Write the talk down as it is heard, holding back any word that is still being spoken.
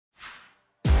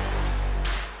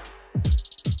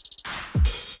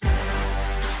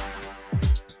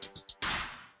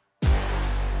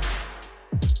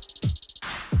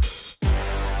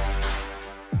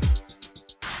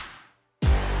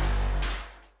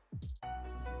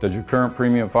Does your current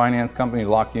premium finance company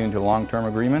lock you into long-term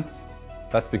agreements?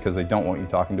 That's because they don't want you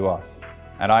talking to us.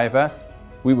 At IFS,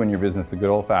 we win your business the good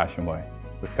old-fashioned way,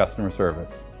 with customer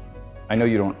service. I know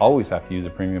you don't always have to use a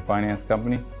premium finance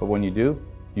company, but when you do,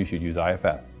 you should use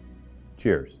IFS.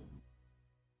 Cheers.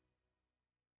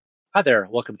 Hi there,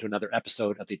 welcome to another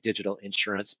episode of the Digital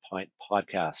Insurance Pint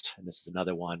podcast. And this is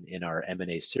another one in our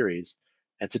M&A series.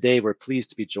 And today we're pleased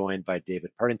to be joined by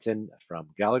David Partington from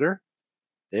Gallagher.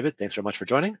 David, thanks very much for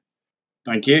joining.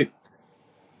 Thank you.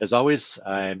 As always,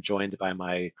 I'm joined by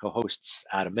my co-hosts,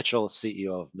 Adam Mitchell,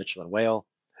 CEO of Mitchell & Whale.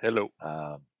 Hello.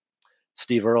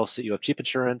 Steve Earle, CEO of Cheap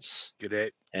Insurance. Good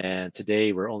day. And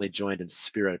today we're only joined in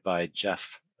spirit by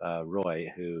Jeff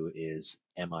Roy, who is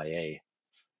MIA.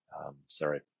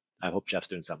 Sorry, I hope Jeff's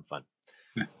doing something fun.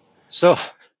 So,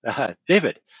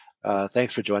 David,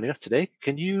 thanks for joining us today.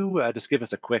 Can you just give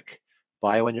us a quick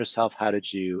bio on yourself? How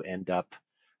did you end up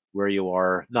where you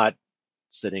are, not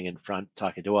sitting in front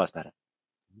talking to us, but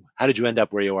how did you end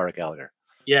up where you are at Gallagher?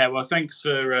 Yeah, well, thanks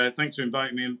for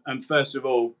inviting me. And first of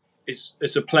all, it's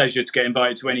a pleasure to get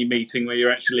invited to any meeting where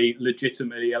you're actually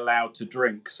legitimately allowed to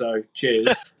drink. So,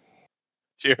 cheers.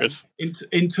 Cheers.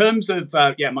 In terms of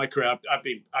my career,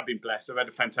 I've been blessed. I've had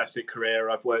a fantastic career.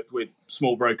 I've worked with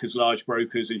small brokers, large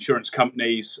brokers, insurance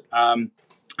companies.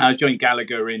 I joined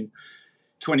Gallagher in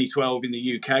 2012 in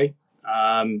the UK.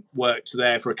 Worked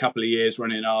there for a couple of years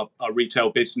running our retail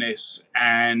business,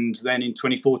 and then in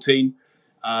 2014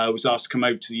 was asked to come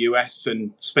over to the US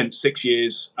and spent 6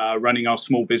 years running our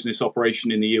small business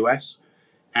operation in the US,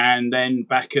 and then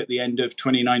back at the end of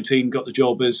 2019 got the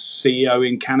job as CEO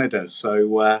in Canada.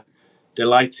 So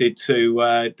delighted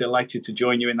to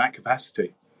join you in that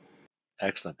capacity.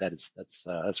 Excellent.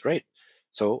 That's great.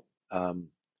 So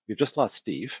we've just lost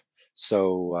Steve.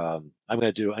 So I'm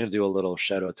going to do a little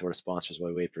shout out to our sponsors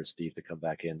while we wait for Steve to come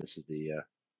back in. This is the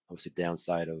obviously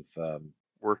downside of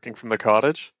working from the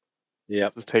cottage. Yeah,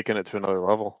 this is taking it to another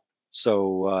level.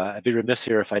 So I'd be remiss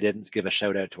here if I didn't give a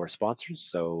shout out to our sponsors.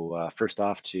 So first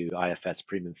off to IFS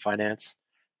Premium Finance,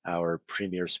 our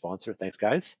premier sponsor. Thanks,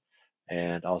 guys.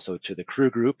 And also to the Crew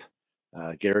Group,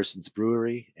 Garrison's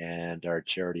Brewery, and our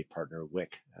charity partner,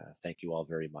 WIC. Thank you all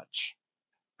very much.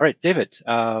 All right, David.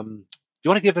 Do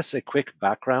you want to give us a quick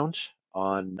background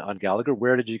on Gallagher?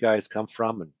 Where did you guys come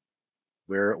from, and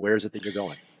where is it that you're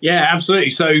going? Yeah,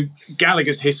 absolutely. So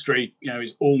Gallagher's history,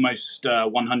 is almost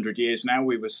 100 years now.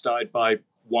 We were started by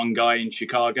one guy in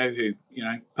Chicago who,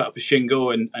 put up a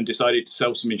shingle and decided to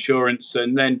sell some insurance,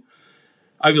 and then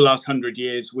over the last 100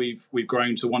 years, we've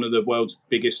grown to one of the world's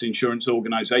biggest insurance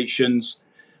organizations.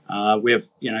 We have,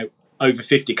 over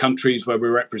 50 countries where we're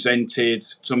represented,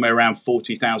 somewhere around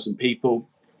 40,000 people.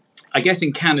 I guess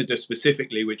in Canada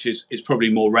specifically, which is probably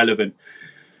more relevant,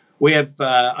 we have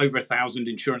over 1,000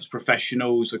 insurance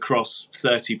professionals across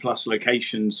 30 plus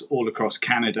locations all across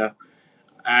Canada.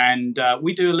 And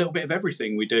we do a little bit of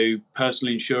everything. We do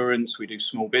personal insurance, we do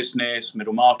small business,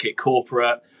 middle market,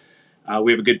 corporate.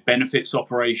 We have a good benefits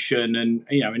operation and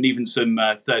even some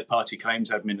third party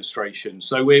claims administration.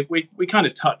 So we kind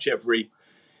of touch every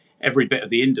bit of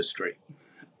the industry.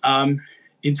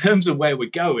 In terms of where we're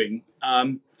going,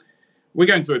 we're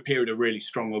going through a period of really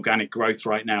strong organic growth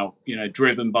right now,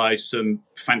 driven by some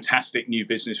fantastic new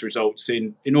business results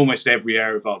in almost every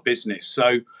area of our business.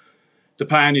 So the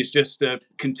plan is just to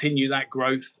continue that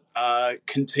growth,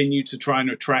 continue to try and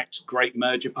attract great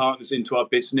merger partners into our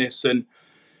business, and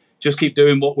just keep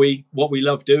doing what we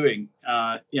love doing.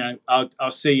 Our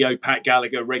CEO, Pat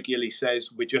Gallagher, regularly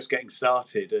says we're just getting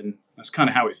started, and that's kind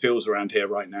of how it feels around here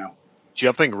right now.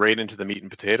 Jumping right into the meat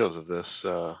and potatoes of this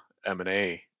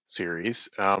M&A series,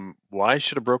 why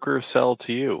should a broker sell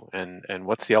to you, and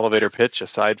what's the elevator pitch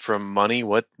aside from money?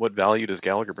 What value does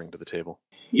Gallagher bring to the table?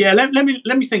 Yeah, let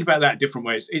me think about that different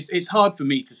ways. It's hard for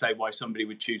me to say why somebody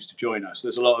would choose to join us.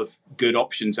 There's a lot of good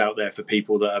options out there for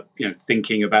people that are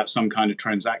thinking about some kind of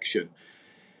transaction.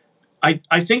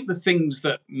 I think the things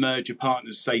that merger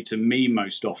partners say to me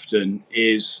most often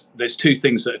is there's two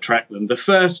things that attract them. The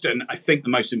first, and I think the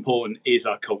most important, is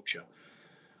our culture.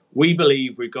 We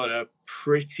believe we've got a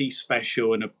pretty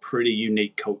special and a pretty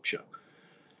unique culture.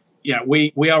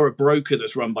 We are a broker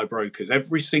that's run by brokers.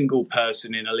 Every single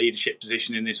person in a leadership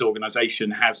position in this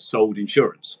organization has sold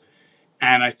insurance.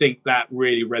 And I think that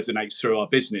really resonates through our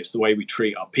business, the way we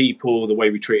treat our people, the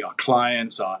way we treat our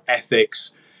clients, our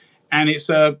ethics. And it's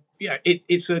a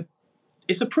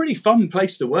pretty fun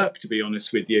place to work, to be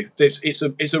honest with you.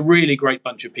 It's a really great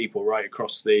bunch of people right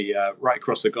across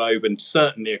the globe, and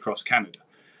certainly across Canada.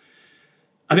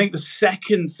 I think the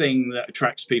second thing that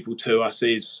attracts people to us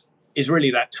is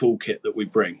really that toolkit that we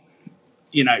bring.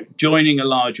 joining a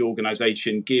large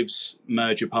organization gives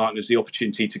merger partners the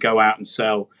opportunity to go out and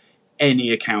sell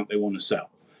any account they want to sell.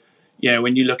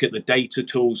 When you look at the data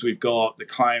tools we've got, the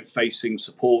client-facing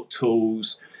support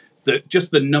tools,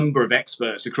 just the number of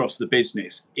experts across the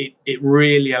business, it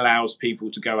really allows people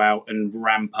to go out and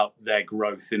ramp up their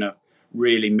growth in a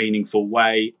really meaningful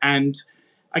way. And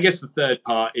I guess the third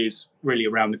part is really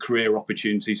around the career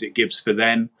opportunities it gives for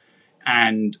them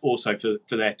and also for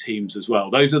their teams as well.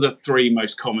 Those are the three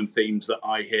most common themes that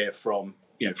I hear from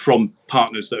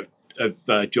partners that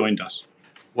have joined us.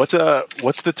 What's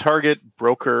the target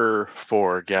broker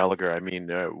for Gallagher? I mean,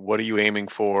 what are you aiming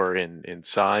for in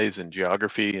size and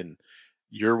geography? And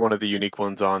you're one of the unique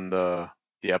ones on the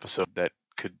episode that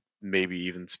could maybe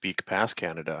even speak past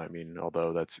Canada. I mean,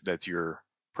 although that's your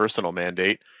personal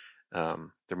mandate,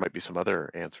 there might be some other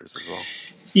answers as well.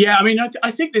 Yeah, I mean,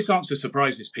 I think this answer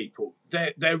surprises people.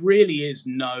 There really is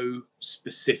no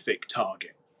specific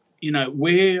target.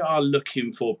 We are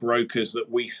looking for brokers that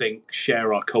we think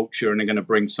share our culture and are going to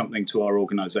bring something to our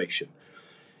organization.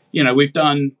 We've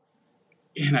done,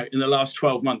 in the last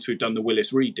 12 months, we've done the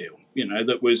Willis Re deal,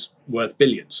 that was worth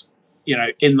billions.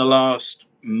 In the last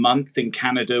month in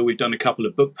Canada, we've done a couple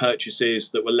of book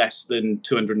purchases that were less than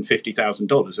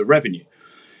 $250,000 of revenue.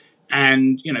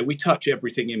 And, we touch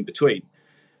everything in between.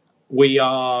 We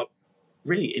are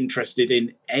really interested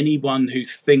in anyone who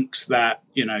thinks that,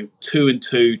 2 and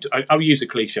 2, I'll use a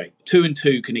cliche, 2 and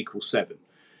 2 can equal 7.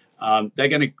 They're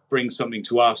going to bring something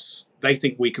to us. They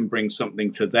think we can bring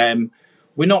something to them.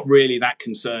 We're not really that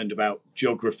concerned about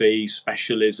geography,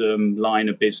 specialism, line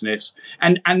of business.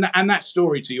 And that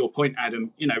story, to your point,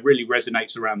 Adam, really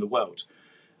resonates around the world.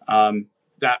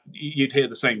 That you'd hear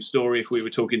the same story if we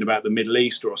were talking about the Middle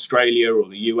East or Australia or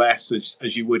the US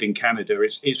as you would in Canada.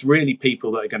 It's really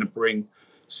people that are going to bring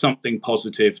something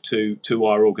positive to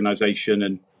our organization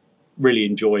and really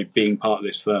enjoy being part of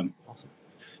this firm. Awesome.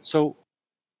 So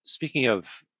speaking of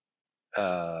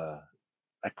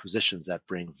acquisitions that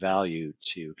bring value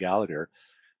to Gallagher,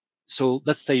 so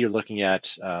let's say you're looking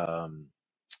at a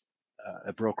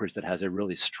brokerage that has a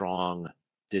really strong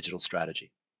digital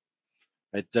strategy.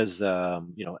 It does,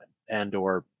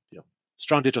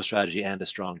 strong digital strategy and a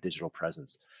strong digital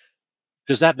presence.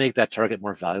 Does that make that target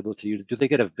more valuable to you? Do they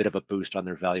get a bit of a boost on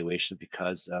their valuation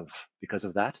because of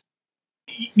that?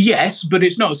 Yes, but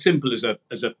it's not as simple as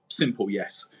a simple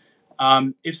yes.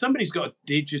 If somebody's got a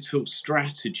digital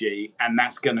strategy and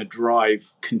that's going to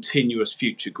drive continuous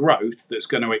future growth that's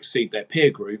going to exceed their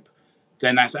peer group,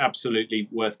 then that's absolutely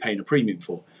worth paying a premium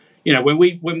for.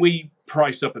 When we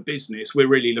price up a business, we're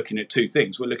really looking at two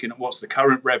things. We're looking at what's the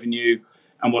current revenue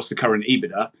and what's the current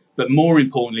EBITDA. But more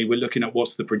importantly, we're looking at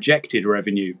what's the projected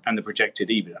revenue and the projected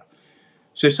EBITDA.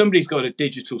 So if somebody's got a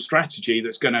digital strategy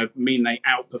that's going to mean they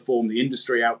outperform the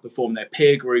industry, outperform their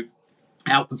peer group,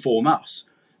 outperform us,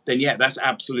 then yeah, that's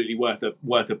absolutely worth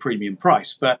a premium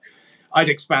price. But I'd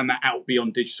expand that out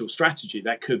beyond digital strategy.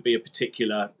 That could be a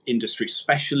particular industry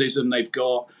specialism they've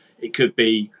got. It could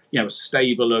be a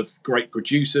stable of great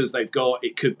producers they've got.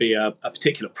 It could be a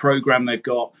particular program they've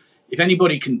got. If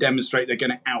anybody can demonstrate they're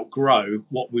going to outgrow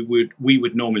what we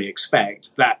would normally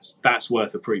expect, that's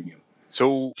worth a premium.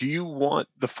 So do you want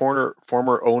the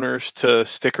former owners to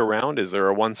stick around? Is there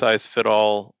a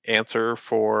one-size-fit-all answer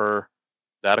for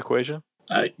that equation?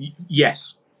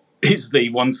 Yes, is the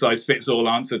one-size-fits-all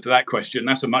answer to that question.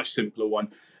 That's a much simpler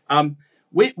one.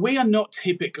 We are not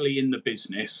typically in the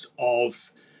business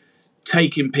of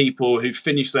taking people who've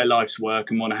finished their life's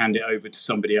work and want to hand it over to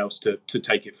somebody else to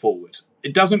take it forward.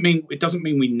 It doesn't mean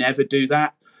we never do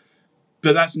that,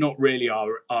 but that's not really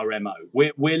our MO.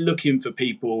 We're looking for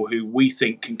people who we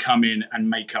think can come in and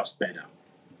make us better.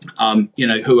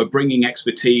 Who are bringing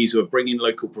expertise, who are bringing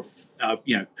local,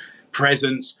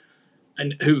 presence,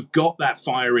 and who've got that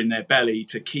fire in their belly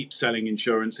to keep selling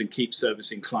insurance and keep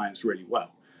servicing clients really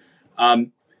well.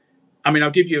 I'll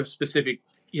give you a specific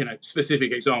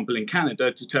example in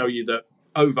Canada to tell you that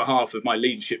over half of my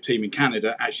leadership team in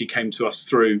Canada actually came to us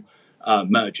through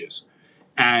mergers.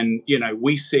 And,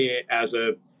 we see it as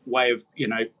a way of,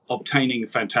 obtaining a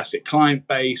fantastic client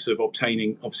base, of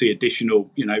obtaining obviously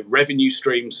additional, revenue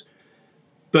streams.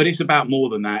 But it's about more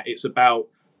than that. It's about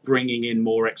bringing in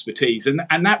more expertise.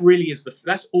 And that really is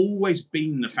that's always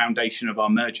been the foundation of our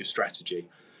merger strategy.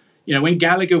 When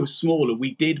Gallagher was smaller,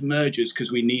 we did mergers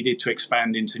because we needed to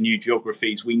expand into new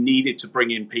geographies. We needed to bring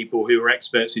in people who were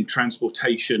experts in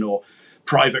transportation or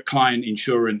private client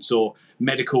insurance or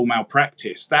medical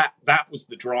malpractice. That was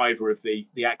the driver of the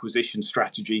acquisition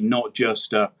strategy, not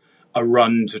just a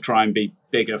run to try and be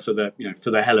bigger for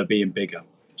the hell of being bigger.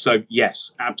 So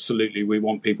yes, absolutely, we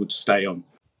want people to stay on.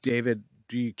 David,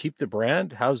 do you keep the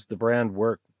brand? How's the brand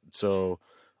work? So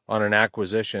on an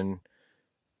acquisition,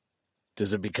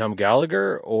 does it become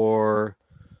Gallagher, or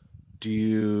do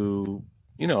you,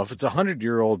 if it's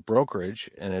 100-year-old brokerage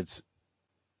and it's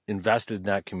invested in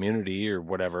that community or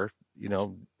whatever,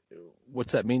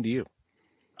 what's that mean to you?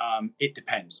 It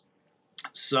depends.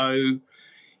 So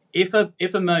if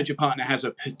a merger partner has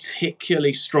a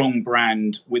particularly strong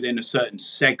brand within a certain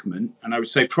segment, and I would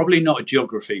say probably not a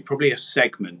geography, probably a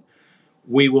segment,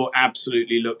 we will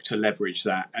absolutely look to leverage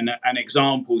that. And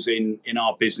examples in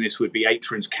our business would be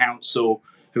Atrons Council,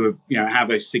 who have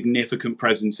a significant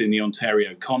presence in the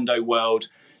Ontario condo world,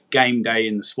 Game Day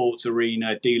in the sports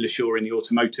arena, Dealershore in the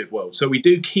automotive world. So we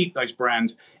do keep those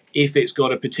brands if it's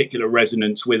got a particular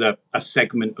resonance with a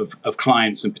segment of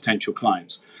clients and potential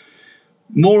clients.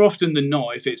 More often than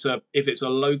not, if it's a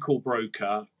local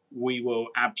broker, we will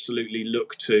absolutely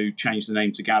look to change the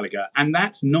name to Gallagher. And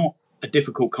that's not a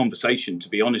difficult conversation, to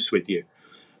be honest with you.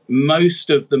 Most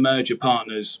of the merger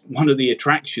partners, one of the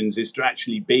attractions is to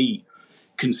actually be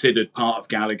considered part of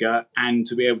Gallagher and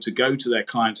to be able to go to their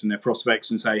clients and their prospects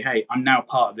and say, hey, I'm now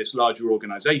part of this larger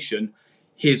organization.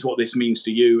 Here's what this means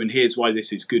to you, and here's why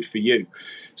this is good for you.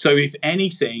 So if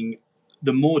anything,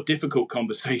 the more difficult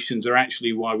conversations are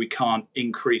actually why we can't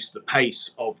increase the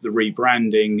pace of the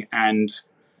rebranding. And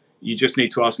you just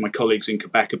need to ask my colleagues in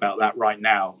Quebec about that right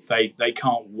now. They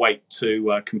can't wait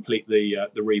to complete the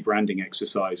rebranding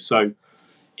exercise. So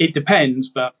it depends,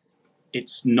 but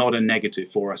it's not a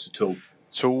negative for us at all.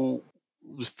 So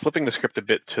flipping the script a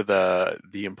bit to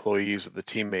the employees, the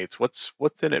teammates, what's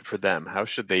in it for them? How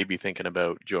should they be thinking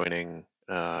about joining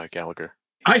Gallagher?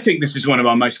 I think this is one of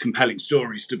our most compelling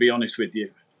stories, to be honest with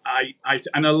you.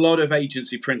 And a lot of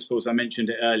agency principals, I mentioned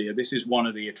it earlier, this is one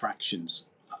of the attractions.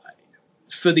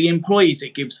 For the employees,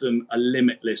 it gives them a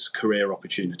limitless career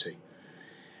opportunity.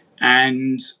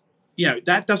 And,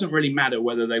 that doesn't really matter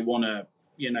whether they want to,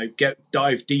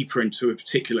 dive deeper into a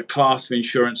particular class of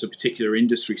insurance, a particular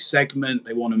industry segment.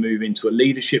 They want to move into a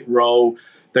leadership role.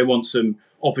 They want some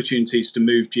opportunities to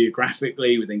move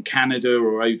geographically within Canada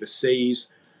or overseas.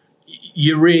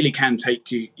 You really can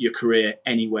take your career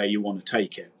anywhere you want to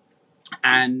take it.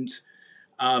 And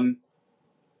again,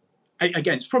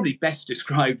 it's probably best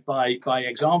described by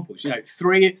examples.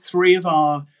 Three of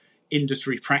our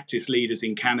industry practice leaders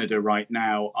in Canada right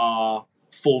now are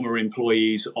former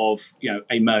employees of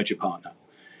a merger partner.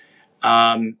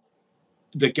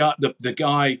 The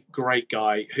guy, great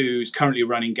guy, who's currently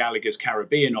running Gallagher's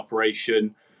Caribbean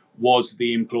operation, was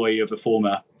the employee of a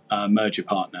former merger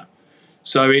partner.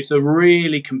 So it's a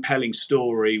really compelling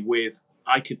story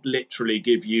I could literally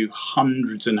give you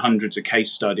hundreds and hundreds of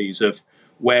case studies of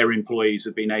where employees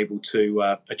have been able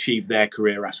to achieve their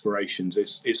career aspirations.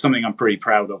 It's something I'm pretty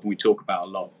proud of and we talk about a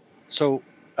lot. So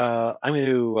I'm going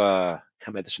to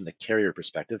come at this from the carrier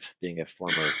perspective, being a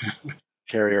former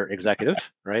carrier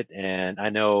executive, right? And I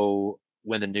know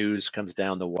when the news comes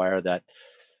down the wire that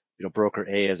broker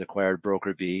A has acquired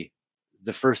broker B,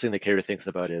 the first thing the carrier thinks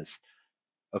about is,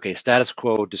 okay, status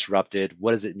quo disrupted.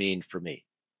 What does it mean for me,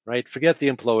 right? Forget the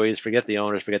employees, forget the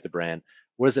owners, forget the brand.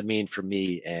 What does it mean for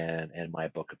me and my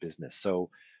book of business? So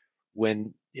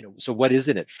so what is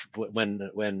in it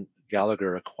when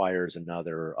Gallagher acquires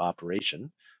another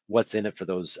operation? What's in it for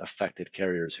those affected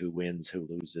carriers? Who wins? Who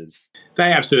loses?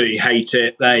 They absolutely hate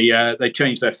it. They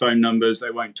change their phone numbers.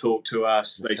 They won't talk to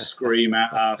us. They scream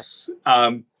at us.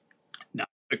 No,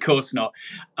 of course not.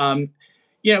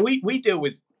 We deal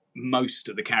with most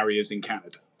of the carriers in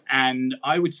Canada, and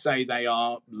I would say they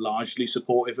are largely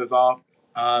supportive of our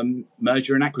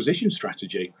merger and acquisition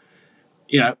strategy.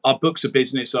 Our books of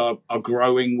business are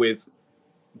growing with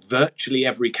virtually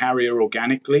every carrier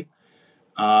organically.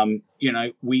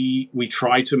 We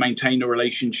try to maintain a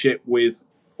relationship with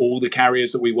all the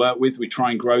carriers that we work with. We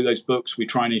try and grow those books. We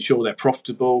try and ensure they're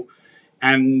profitable.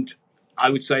 And I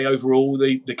would say overall,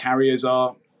 the carriers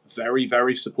are very,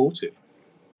 very supportive.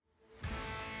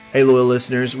 Hey, loyal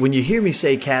listeners, when you hear me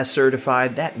say CAS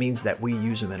certified, that means that we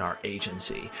use them in our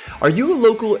agency. Are you a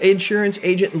local insurance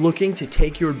agent looking to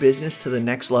take your business to the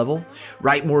next level?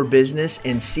 Write more business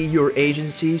and see your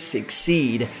agency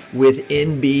succeed with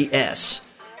NBS,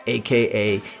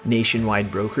 aka Nationwide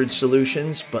Brokerage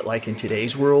Solutions. But like in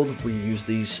today's world, we use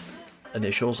these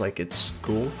initials like it's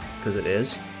cool, because it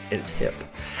is. It's hip.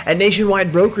 At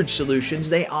Nationwide Brokerage Solutions,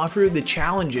 they offer the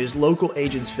challenges local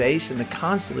agents face in the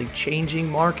constantly changing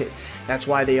market. That's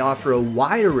why they offer a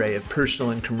wide array of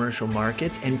personal and commercial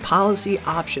markets and policy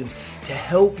options to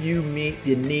help you meet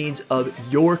the needs of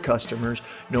your customers,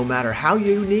 no matter how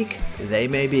unique they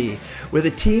may be. With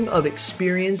a team of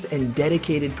experienced and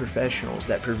dedicated professionals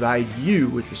that provide you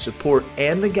with the support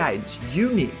and the guidance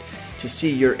you need to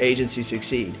see your agency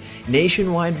succeed,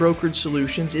 Nationwide Brokerage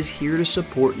Solutions is here to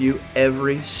support you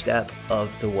every step of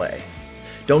the way.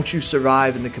 Don't you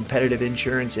survive in the competitive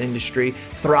insurance industry?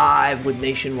 Thrive with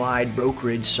Nationwide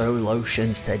Brokerage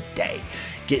Solutions today.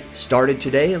 Get started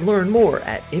today and learn more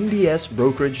at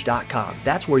mbsbrokerage.com.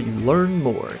 That's where you learn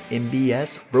more,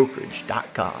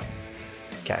 mbsbrokerage.com.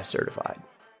 CAS certified.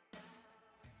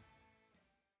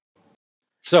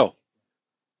 So,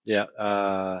 yeah,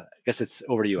 I guess it's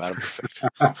over to you, Adam.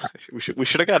 Perfect. We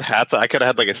should have got hats. I could have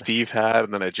had like a Steve hat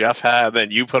and then a Jeff hat, and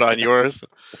then you put on yours.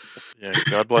 Yeah,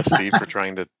 God bless Steve for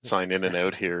trying to sign in and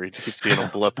out here. He keeps seeing him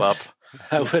blip up.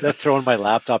 I would have thrown my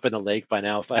laptop in the lake by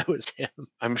now if I was him.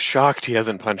 I'm shocked he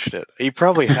hasn't punched it. He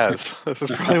probably has. This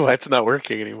is probably why it's not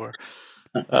working anymore.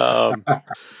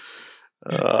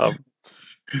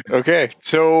 Okay,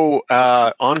 so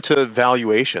on to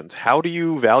valuations. How do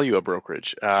you value a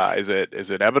brokerage? Is it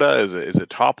EBITDA? Is it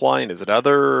top line? Is it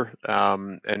other?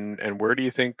 And where do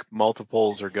you think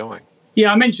multiples are going?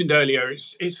 Yeah, I mentioned earlier,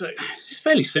 it's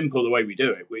fairly simple the way we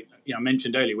do it. I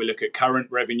mentioned earlier, we look at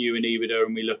current revenue in EBITDA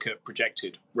and we look at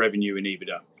projected revenue in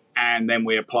EBITDA. And then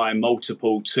we apply a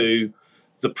multiple to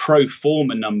the pro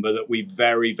forma number that we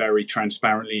very, very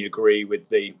transparently agree with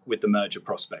the merger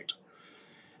prospect.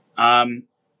 I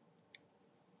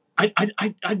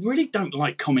really don't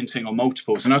like commenting on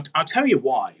multiples, and I'll tell you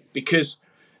why. Because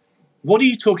what are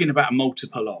you talking about a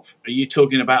multiple of? Are you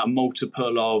talking about a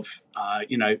multiple of,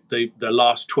 the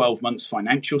last 12 months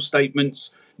financial statements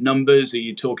numbers? Are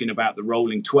you talking about the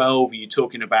rolling 12? Are you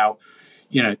talking about,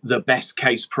 the best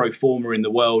case pro forma in the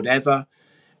world ever?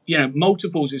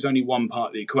 Multiples is only one part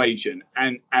of the equation.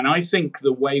 And I think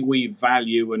the way we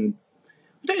value, and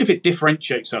I don't know if it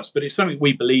differentiates us, but it's something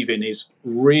we believe in, is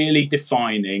really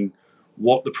defining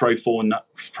what the pro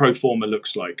forma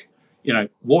looks like.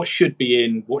 What should be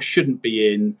in, what shouldn't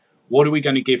be in, what are we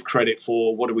going to give credit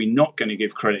for, what are we not going to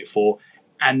give credit for,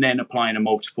 and then applying a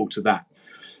multiple to that.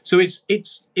 So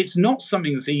it's not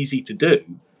something that's easy to do.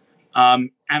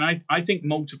 And I think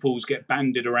multiples get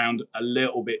bandied around a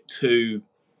little bit too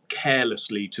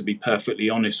carelessly, to be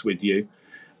perfectly honest with you.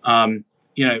 A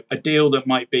deal that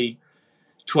might be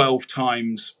 12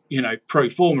 times, pro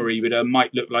forma EBITDA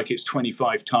might look like it's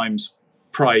 25 times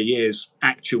prior year's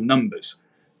actual numbers.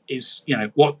 Is,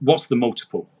 what's the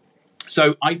multiple?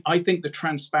 So I think the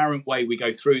transparent way we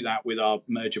go through that with our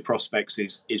merger prospects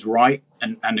is right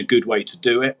and a good way to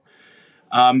do it.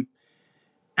 And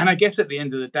I guess at the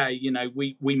end of the day,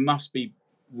 we must be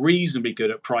reasonably good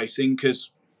at pricing,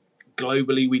 because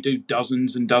globally we do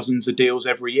dozens and dozens of deals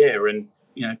every year, and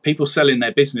people selling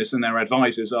their business and their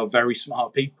advisors are very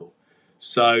smart people.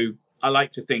 So I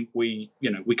like to think we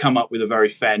come up with a very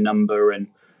fair number, and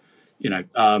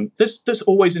there's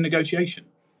always a negotiation.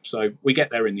 So we get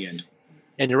there in the end.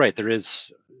 And you're right. There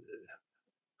is.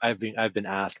 I've been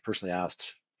personally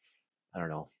asked, I don't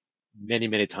know,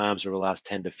 many times over the last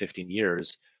 10 to 15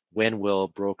 years, when will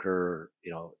broker,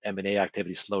 M&A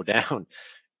activity slow down?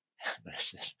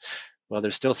 Well,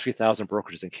 there's still 3,000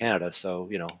 brokerages in Canada, so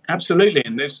Absolutely,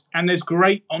 and there's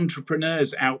great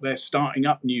entrepreneurs out there starting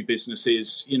up new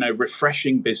businesses,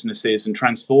 refreshing businesses and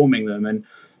transforming them, and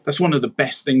that's one of the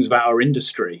best things about our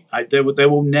industry. There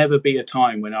will never be a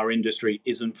time when our industry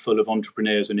isn't full of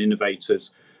entrepreneurs and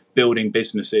innovators building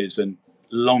businesses, and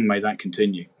long may that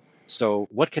continue. So,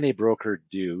 what can a broker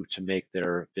do to make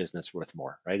their business worth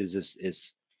more? Right?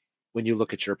 Is when you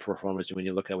look at your performance, when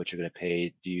you look at what you're going to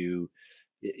pay, do you?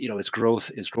 Is growth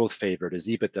favored? Is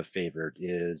EBITDA favored?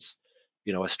 Is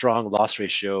a strong loss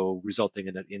ratio resulting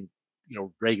in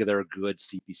regular good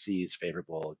CPC is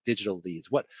favorable? Digital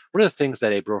leads. What are the things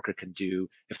that a broker can do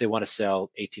if they want to sell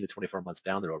 18 to 24 months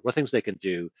down the road? What things they can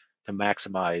do to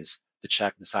maximize the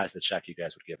size of the check you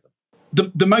guys would give them?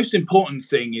 The most important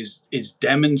thing is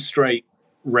demonstrate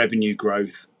revenue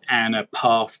growth and a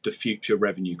path to future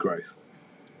revenue growth.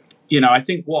 I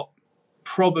think what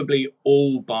probably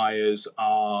all buyers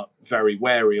are very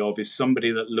wary of is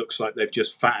somebody that looks like they've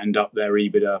just fattened up their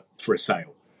EBITDA for a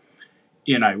sale.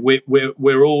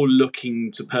 We're all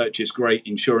looking to purchase great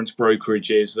insurance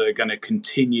brokerages that are going to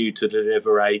continue to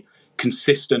deliver a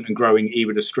consistent and growing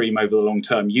EBITDA stream over the long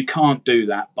term. You can't do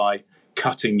that by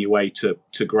cutting your way to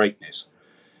greatness.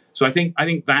 So I think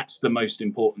that's the most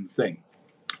important thing.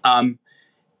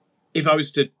 if I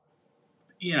was to,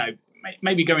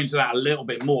 maybe go into that a little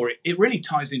bit more, it really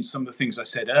ties into some of the things I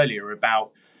said earlier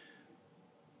about,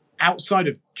 outside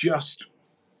of just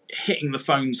hitting the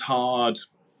phones hard,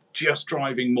 just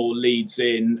driving more leads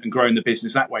in and growing the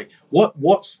business that way.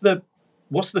 What's the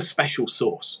special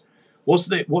sauce? What's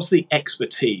the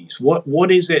expertise?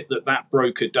 What is it that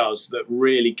broker does that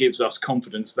really gives us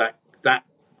confidence that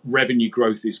revenue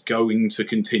growth is going to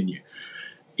continue?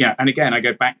 Yeah, and again, I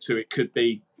go back to, it could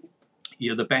be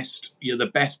you're the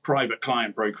best private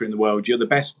client broker in the world. You're the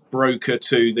best broker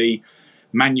to the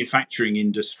manufacturing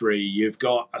industry. You've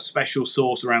got a special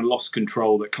sauce around loss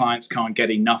control that clients can't get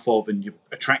enough of, and you're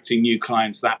attracting new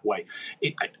clients that way.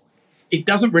 It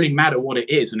doesn't really matter what it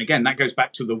is. And again, that goes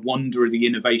back to the wonder of the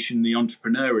innovation, the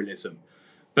entrepreneurialism.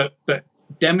 But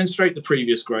demonstrate the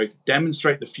previous growth,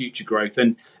 demonstrate the future growth,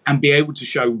 and be able to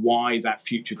show why that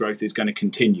future growth is going to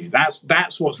continue.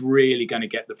 That's what's really going to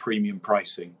get the premium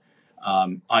pricing,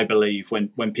 I believe,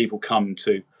 when people come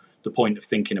to the point of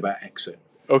thinking about exit.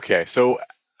 Okay, so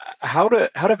how do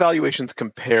valuations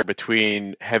compare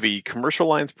between heavy commercial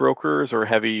lines brokers or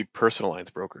heavy personal lines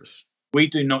brokers? We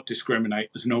do not discriminate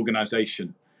as an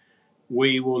organization.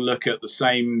 We will look at the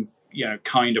same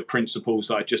kind of principles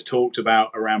that I just talked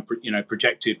about around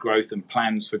projected growth and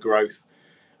plans for growth.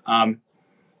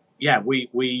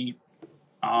 We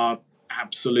are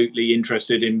absolutely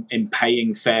interested in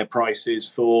paying fair prices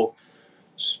for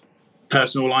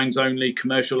personal lines only,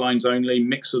 commercial lines only,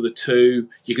 mix of the two.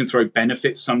 You can throw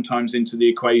benefits sometimes into the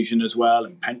equation as well,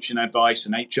 and pension advice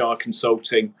and HR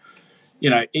consulting.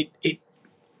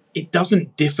 It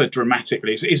doesn't differ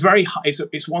dramatically.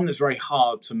 It's one that's very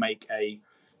hard to make a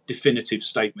definitive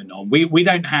statement on. We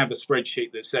don't have a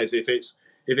spreadsheet that says if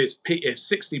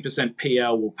 60%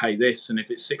 PL will pay this, and if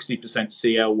it's 60%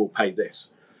 CL will pay this.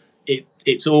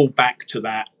 It's all back to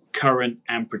that current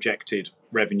and projected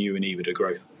revenue and EBITDA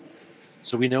growth.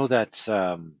 So we know that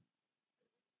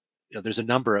there's a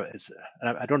number of,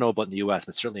 I don't know about in the US,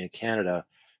 but certainly in Canada,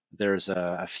 there's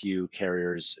a few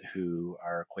carriers who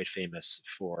are quite famous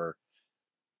for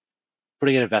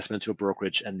putting an investment into a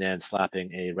brokerage and then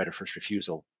slapping a right of first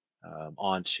refusal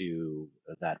onto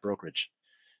that brokerage.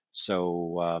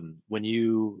 So when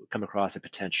you come across a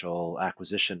potential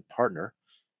acquisition partner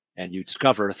and you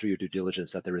discover through your due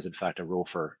diligence that there is in fact a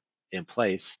ROFR in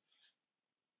place,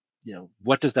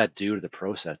 what does that do to the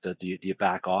process? Do you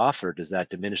back off, or does that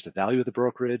diminish the value of the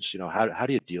brokerage? How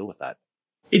do you deal with that?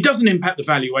 It doesn't impact the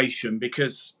valuation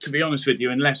because, to be honest with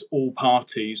you, unless all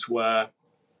parties were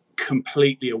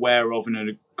completely aware of and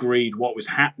had agreed what was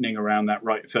happening around that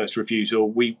right of first refusal,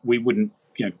 we wouldn't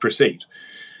proceed.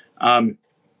 I'm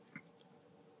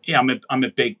a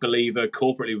big believer,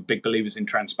 corporately, we're big believers in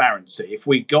transparency. If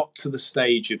we got to the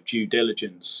stage of due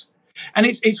diligence, and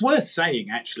it's worth saying,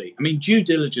 actually, due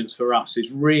diligence for us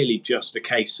is really just a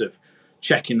case of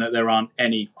checking that there aren't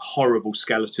any horrible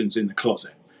skeletons in the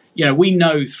closet. We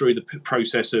know through the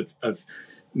process of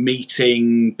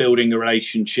meeting, building a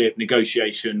relationship,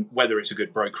 negotiation, whether it's a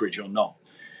good brokerage or not.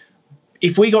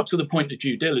 If we got to the point of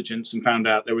due diligence and found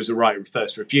out there was a right of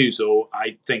first refusal,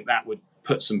 I think that would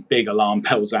put some big alarm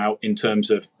bells out in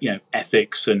terms of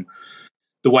ethics and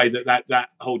the way that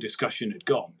whole discussion had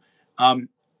gone.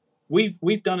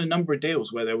 We've done a number of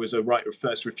deals where there was a right of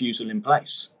first refusal in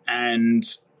place, and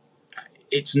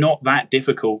it's not that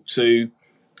difficult to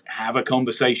have a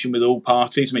conversation with all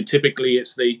parties. Typically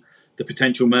it's the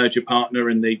potential merger partner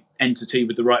and the entity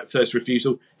with the right of first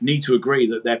refusal need to agree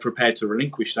that they're prepared to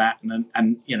relinquish that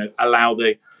and allow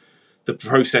the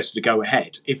process to go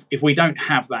ahead. If we don't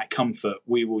have that comfort,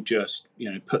 we will just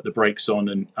put the brakes on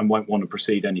and won't want to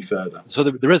proceed any further. So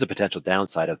there is a potential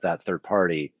downside of that third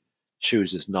party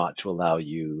chooses not to allow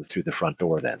you through the front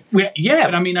door then. Yeah,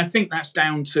 but I think that's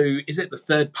down to, is it the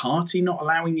third party not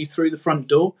allowing you through the front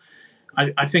door?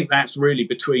 I think that's really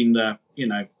between the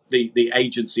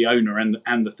agency owner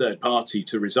and the third party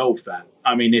to resolve that.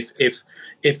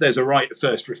 If there's a right of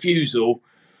first refusal,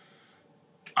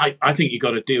 I think you've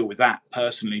got to deal with that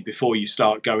personally before you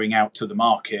start going out to the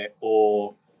market,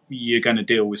 or you're going to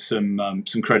deal with some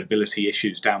credibility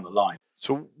issues down the line.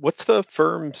 So what's the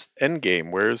firm's end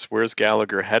game? Where's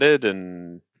Gallagher headed,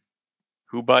 and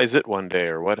who buys it one day,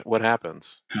 or what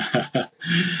happens?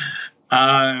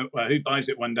 Well, who buys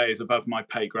it one day is above my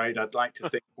pay grade. I'd like to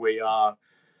think we're now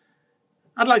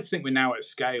at a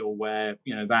scale where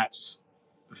that's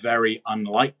very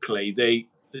unlikely.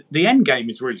 The end game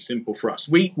is really simple for us.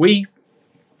 We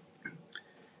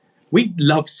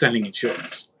love selling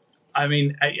insurance.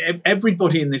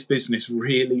 Everybody in this business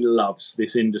really loves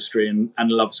this industry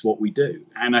and loves what we do.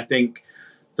 And I think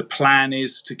the plan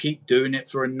is to keep doing it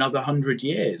for another 100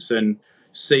 years. And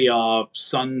see our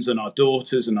sons and our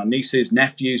daughters and our nieces,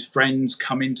 nephews, friends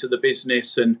come into the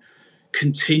business and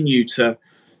continue to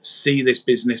see this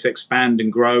business expand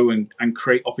and grow and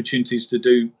create opportunities to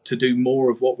do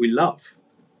more of what we love.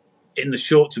 In the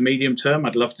short to medium term,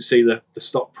 I'd love to see the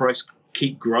stock price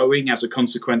keep growing as a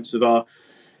consequence of our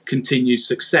continued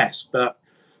success. But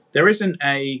there isn't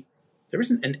an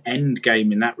end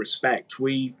game in that respect.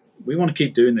 We want to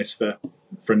keep doing this for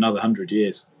another 100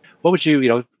 years. What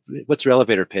would what's your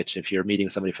elevator pitch if you're meeting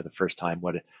somebody for the first time?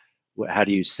 What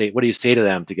do you say to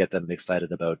them to get them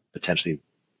excited about potentially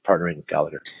partnering with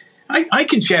Gallagher? I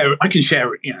can share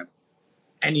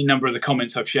any number of the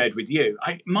comments I've shared with you.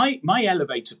 My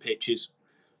elevator pitch is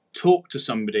talk to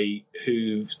somebody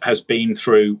who has been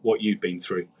through what you've been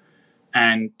through,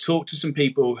 and talk to some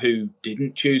people who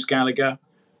didn't choose Gallagher,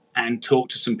 and talk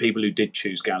to some people who did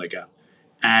choose Gallagher,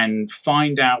 and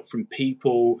find out from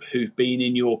people who've been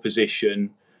in your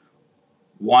position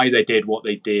why they did what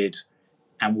they did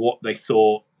and what they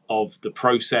thought of the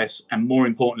process, and more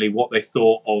importantly, what they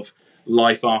thought of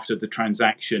life after the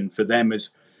transaction for them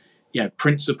as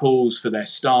principals, for their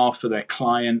staff, for their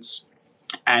clients,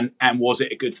 and was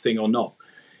it a good thing or not.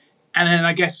 And then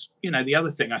I guess the other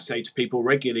thing I say to people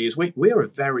regularly is we're a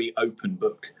very open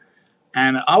book,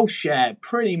 and I'll share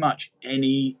pretty much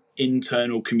any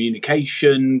internal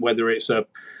communication, whether it's a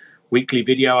weekly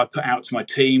video I put out to my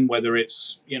team, whether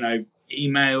it's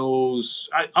emails.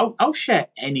 I'll share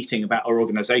anything about our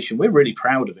organization. We're really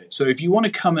proud of it. So if you want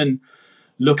to come and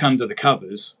look under the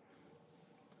covers,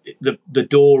 the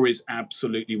door is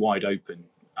absolutely wide open.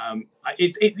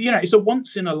 It's a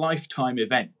once in a lifetime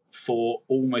event for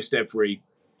almost every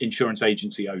insurance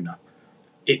agency owner.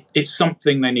 It's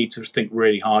something they need to think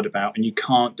really hard about, and you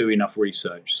can't do enough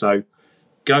research. So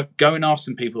go and ask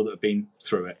some people that have been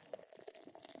through it.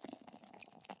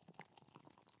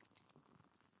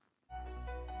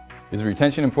 Is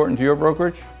retention important to your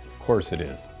brokerage? Of course it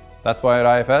is. That's why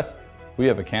at IFS, we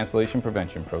have a cancellation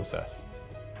prevention process.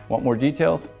 Want more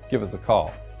details? Give us a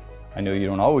call. I know you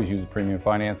don't always use a premium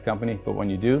finance company, but when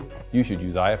you do, you should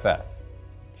use IFS.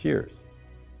 Cheers.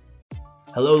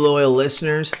 Hello, loyal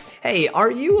listeners. Hey,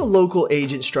 are you a local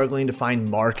agent struggling to find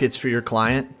markets for your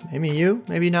client? Maybe you,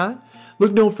 maybe not.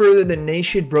 Look no further than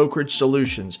Nation Brokerage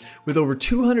Solutions. With over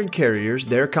 200 carriers,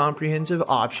 their comprehensive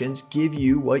options give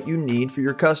you what you need for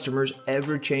your customers'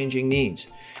 ever-changing needs.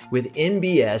 With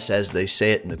NBS, as they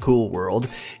say it in the cool world,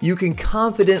 you can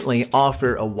confidently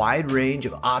offer a wide range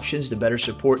of options to better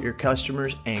support your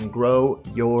customers and grow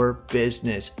your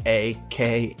business,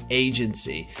 aka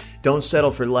agency. Don't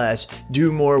settle for less.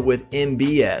 Do more with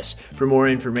NBS. For more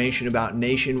information about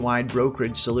nationwide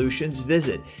brokerage solutions,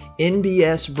 visit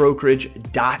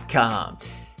nbsbrokerage.com.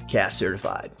 CAS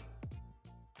certified.